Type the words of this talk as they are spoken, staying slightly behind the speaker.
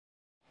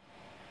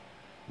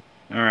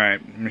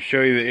Alright, I'm going to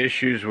show you the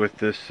issues with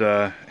this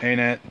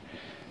Anet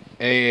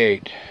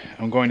A8.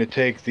 I'm going to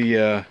take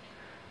the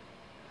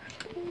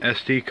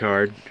SD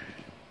card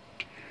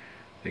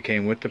that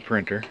came with the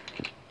printer.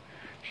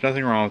 There's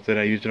nothing wrong with it.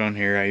 I used it on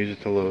here. I use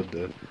it to load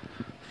the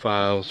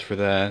files for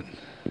that.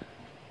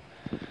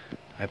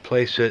 I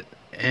place it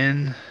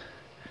in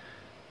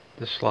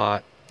the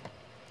slot,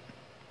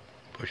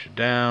 push it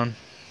down,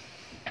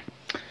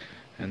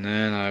 and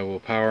then I will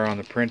power on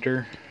the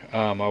printer.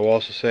 I will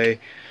also say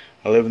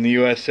I live in the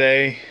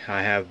USA.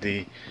 I have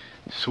the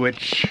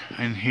switch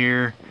in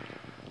here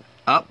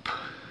up,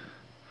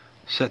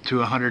 set to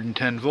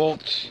 110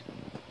 volts.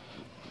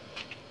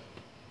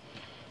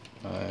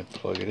 I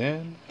plug it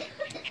in.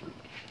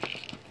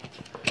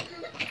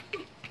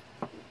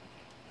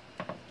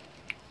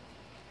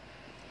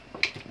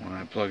 When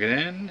I plug it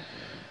in,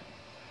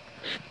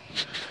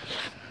 so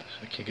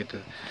I can't get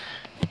the,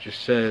 it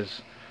just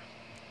says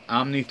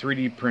Omni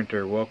 3D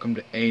printer, welcome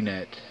to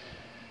Anet.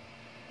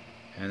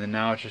 And then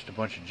now it's just a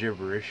bunch of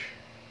gibberish.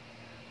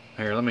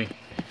 Here,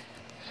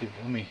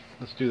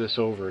 let's do this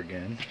over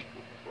again.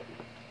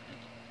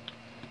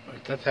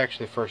 That's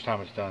actually the first time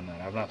it's done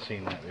that. I've not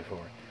seen that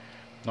before.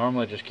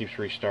 Normally it just keeps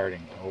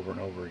restarting over and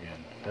over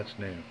again. That's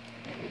new.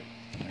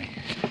 Let me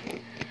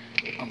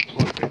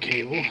unplug the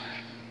cable.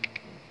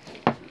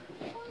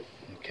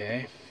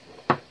 Okay.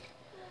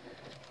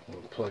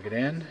 We'll plug it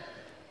in.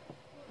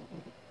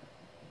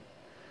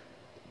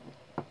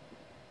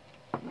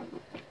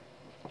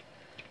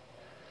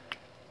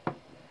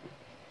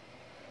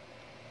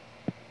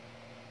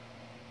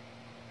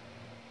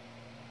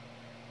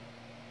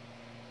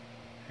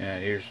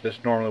 And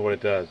that's normally what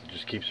it does. It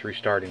just keeps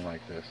restarting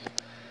like this.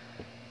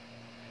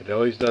 It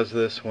always does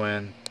this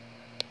when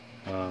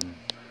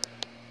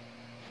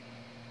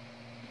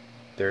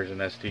there's an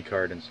SD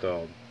card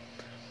installed.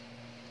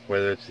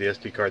 Whether it's the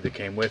SD card that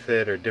came with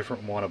it or a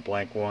different one, a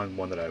blank one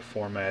that I've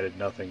formatted,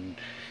 nothing.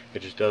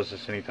 It just does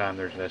this anytime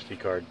there's an SD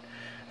card.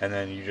 And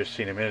then you just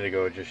seen a minute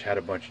ago, it just had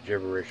a bunch of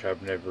gibberish.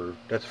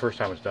 That's the first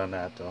time it's done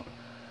that though.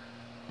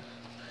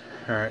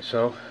 Alright,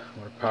 so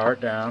I'm going to power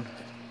it down.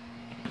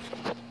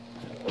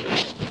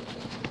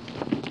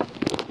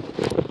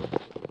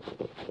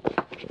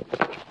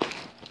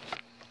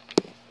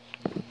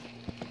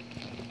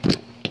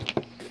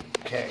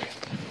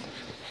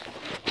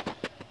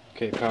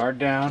 Okay, powered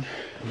down.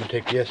 I'm going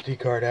to take the SD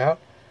card out.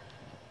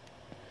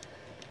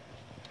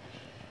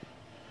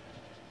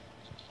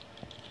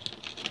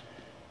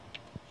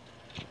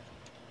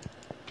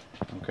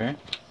 Okay.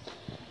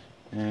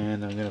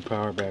 And I'm going to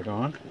power back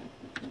on.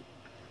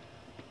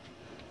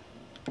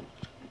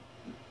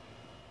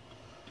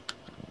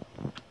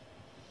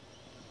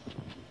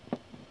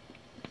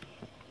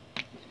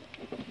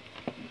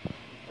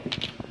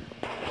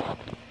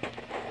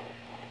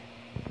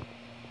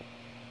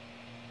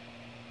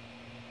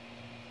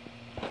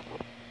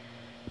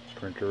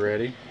 Printer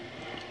ready.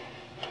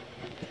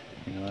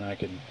 And I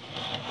can,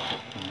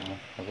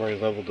 I've already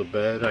leveled the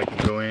bed. I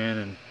can go in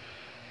and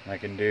I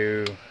can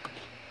do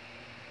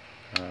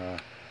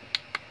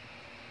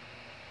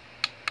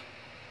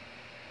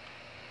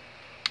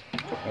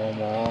home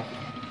wall.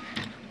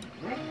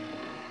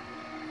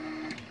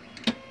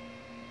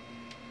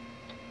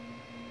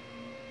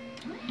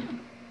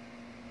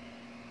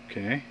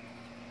 Okay.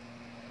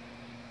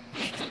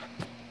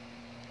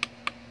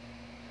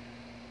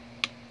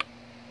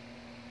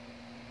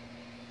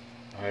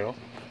 Idle.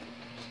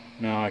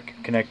 Now I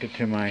can connect it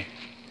to my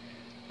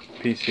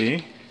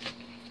PC.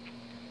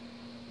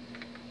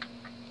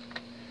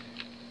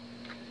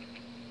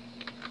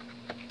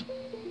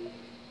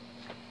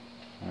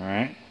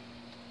 Alright.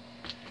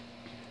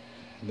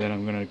 Then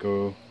I'm going to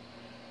go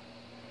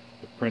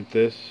print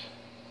this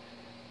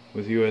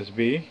with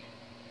USB.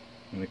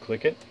 I'm going to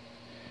click it.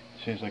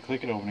 As soon as I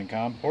click it, opening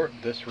COM port,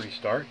 this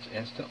restarts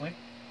instantly.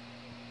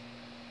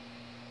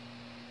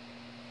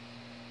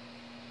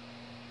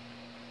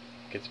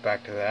 Gets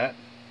back to that,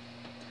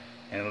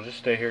 and it'll just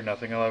stay here.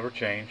 Nothing will ever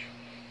change,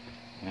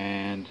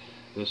 and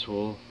this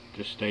will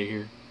just stay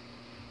here.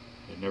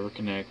 It never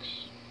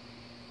connects.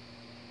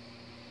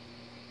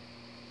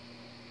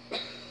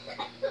 And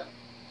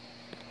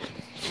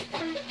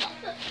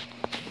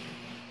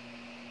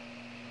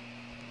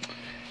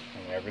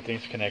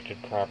everything's connected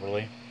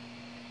properly.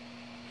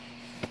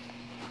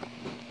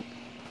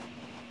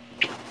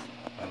 I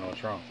don't know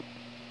what's wrong.